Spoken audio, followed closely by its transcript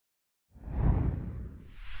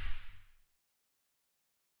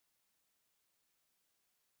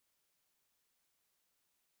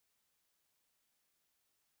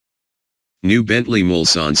New Bentley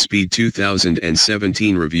Mulsanne Speed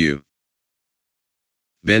 2017 Review.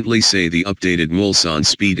 Bentley say the updated Mulsanne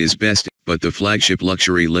Speed is best, but the flagship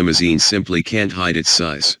luxury limousine simply can't hide its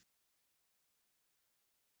size.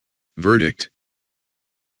 Verdict: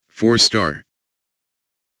 4-star.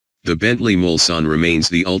 The Bentley Mulsanne remains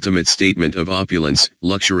the ultimate statement of opulence,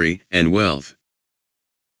 luxury, and wealth.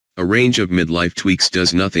 A range of midlife tweaks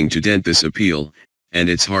does nothing to dent this appeal, and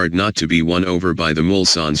it's hard not to be won over by the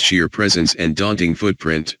Mulsanne's sheer presence and daunting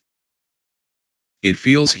footprint. It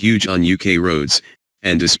feels huge on UK roads,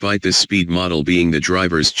 and despite this speed model being the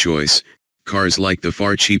driver's choice, cars like the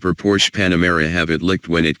far cheaper Porsche Panamera have it licked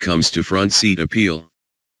when it comes to front seat appeal.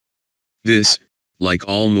 This, like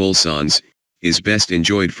all Mulsannes, is best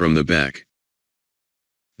enjoyed from the back.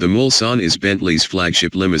 The Mulsanne is Bentley's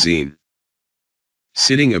flagship limousine.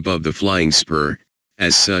 Sitting above the flying spur,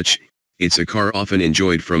 as such, it's a car often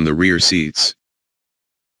enjoyed from the rear seats.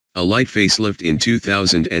 A light facelift in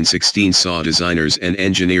 2016 saw designers and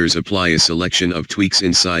engineers apply a selection of tweaks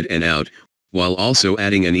inside and out, while also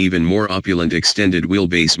adding an even more opulent extended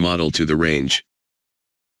wheelbase model to the range.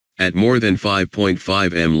 At more than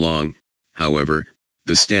 5.5 m long, however,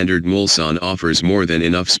 the standard Mulsanne offers more than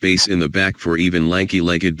enough space in the back for even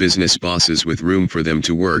lanky-legged business bosses with room for them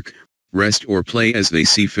to work, rest or play as they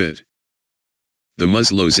see fit. The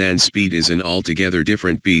Mulsanne Speed is an altogether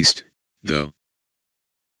different beast, though.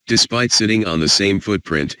 Despite sitting on the same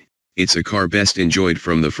footprint, it's a car best enjoyed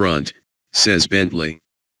from the front, says Bentley.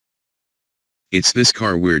 It's this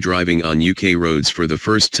car we're driving on UK roads for the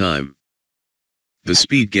first time. The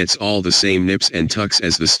Speed gets all the same nips and tucks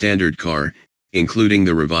as the standard car, including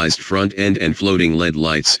the revised front end and floating LED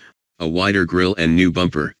lights, a wider grille and new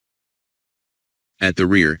bumper. At the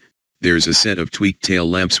rear, there's a set of tweaked tail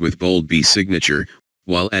lamps with bold B signature,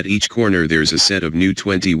 while at each corner there's a set of new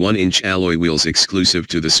 21-inch alloy wheels exclusive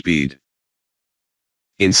to the Speed.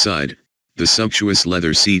 Inside, the sumptuous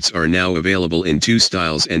leather seats are now available in 2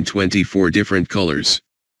 styles and 24 different colors.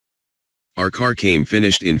 Our car came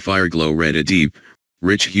finished in Fireglow Red, a deep,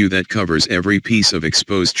 rich hue that covers every piece of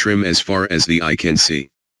exposed trim as far as the eye can see.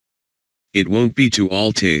 It won't be to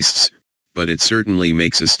all tastes, but it certainly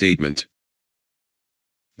makes a statement.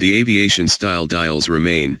 The aviation-style dials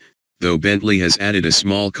remain, though Bentley has added a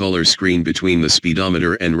small color screen between the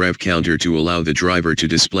speedometer and rev counter to allow the driver to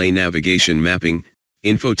display navigation mapping,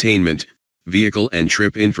 infotainment, vehicle and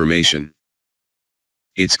trip information.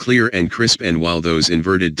 It's clear and crisp, and while those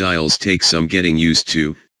inverted dials take some getting used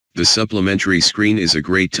to, the supplementary screen is a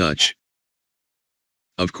great touch.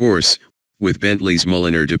 Of course, with Bentley's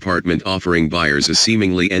Mulliner department offering buyers a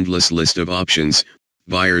seemingly endless list of options,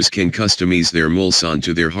 buyers can customize their Mulsanne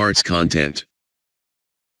to their heart's content.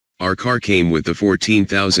 Our car came with the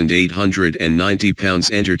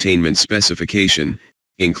 £14,890 entertainment specification,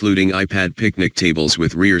 including iPad picnic tables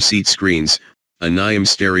with rear seat screens, a NIM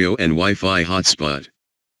stereo and Wi-Fi hotspot.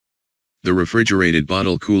 The refrigerated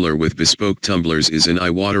bottle cooler with bespoke tumblers is an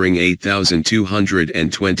eye-watering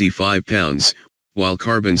 £8,225, while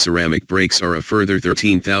carbon ceramic brakes are a further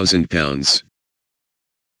 £13,000.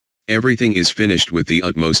 Everything is finished with the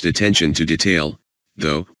utmost attention to detail,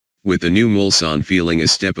 though, with the new Mulsanne feeling a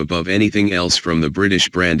step above anything else from the British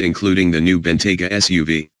brand, including the new Bentayga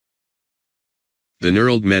SUV. The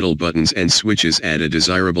knurled metal buttons and switches add a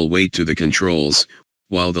desirable weight to the controls,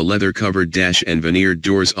 while the leather-covered dash and veneered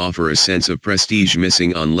doors offer a sense of prestige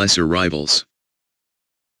missing on lesser rivals.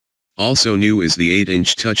 Also new is the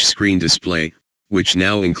 8-inch touchscreen display, which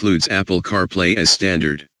now includes Apple CarPlay as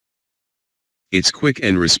standard. It's quick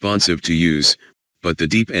and responsive to use, but the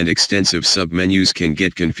deep and extensive sub-menus can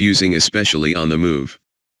get confusing, especially on the move.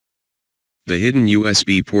 The hidden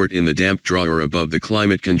USB port in the damp drawer above the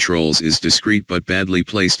climate controls is discreet but badly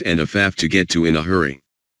placed and a faff to get to in a hurry.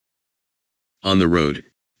 On the road,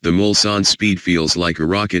 the Mulsanne Speed feels like a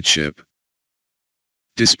rocket ship.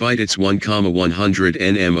 Despite its 1,100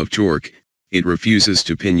 Nm of torque, it refuses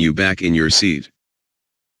to pin you back in your seat.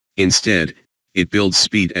 Instead, it builds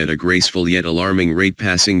speed at a graceful yet alarming rate,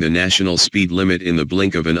 passing the national speed limit in the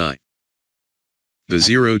blink of an eye. The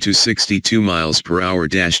 0 to 62 miles per hour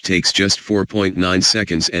dash takes just 4.9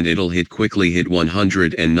 seconds, and it'll quickly hit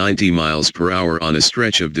 190 miles per hour on a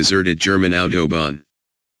stretch of deserted German Autobahn.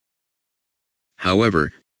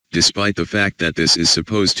 However, despite the fact that this is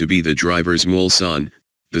supposed to be the driver's Mulsanne,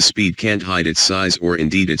 the Speed can't hide its size, or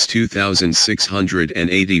indeed its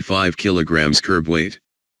 2,685 kilograms curb weight.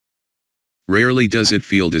 Rarely does it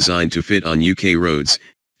feel designed to fit on UK roads,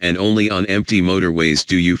 and only on empty motorways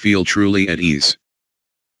do you feel truly at ease.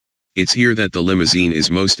 It's here that the limousine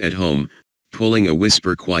is most at home, pulling a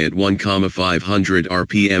whisper quiet 1,500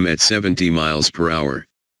 RPM at 70 miles per hour.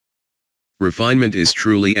 Refinement is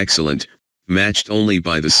truly excellent, matched only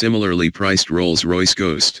by the similarly priced Rolls-Royce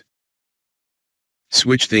Ghost.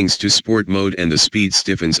 Switch things to sport mode and the Speed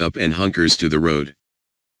stiffens up and hunkers to the road.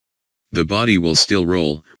 The body will still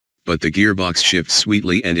roll, but the gearbox shifts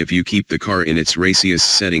sweetly, and if you keep the car in its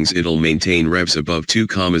raciest settings it'll maintain revs above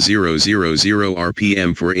 2,000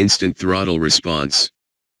 rpm for instant throttle response.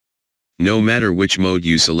 No matter which mode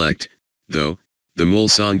you select, though, the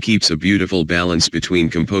Mulsanne keeps a beautiful balance between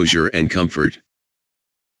composure and comfort.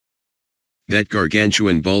 That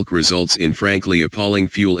gargantuan bulk results in frankly appalling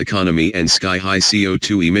fuel economy and sky-high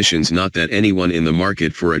CO2 emissions. Not that anyone in the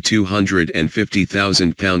market for a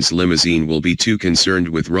 £250,000 limousine will be too concerned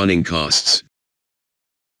with running costs.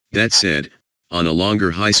 That said, on a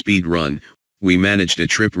longer high-speed run, we managed a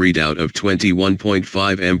trip readout of 21.5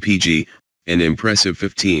 mpg, an impressive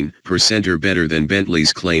 15% or better than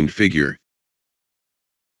Bentley's claimed figure.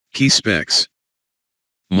 Key specs.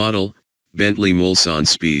 Model, Bentley Mulsanne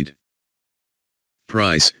Speed.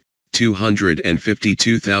 Price,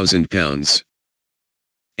 £252,000.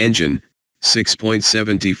 Engine,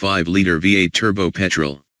 6.75-litre V8 turbo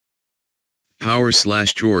petrol.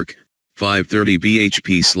 Power/torque, 530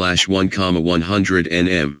 bhp/1,100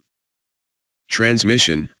 Nm.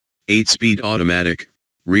 Transmission, 8-speed automatic,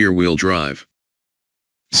 rear-wheel drive.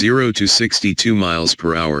 0 to 62 miles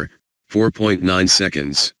per hour, 4.9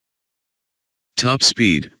 seconds. Top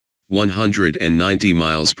speed, 190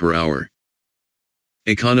 miles per hour.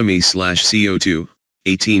 Economy/CO2,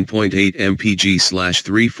 18.8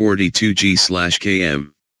 mpg/342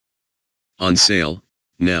 g/km. On sale,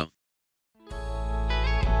 now.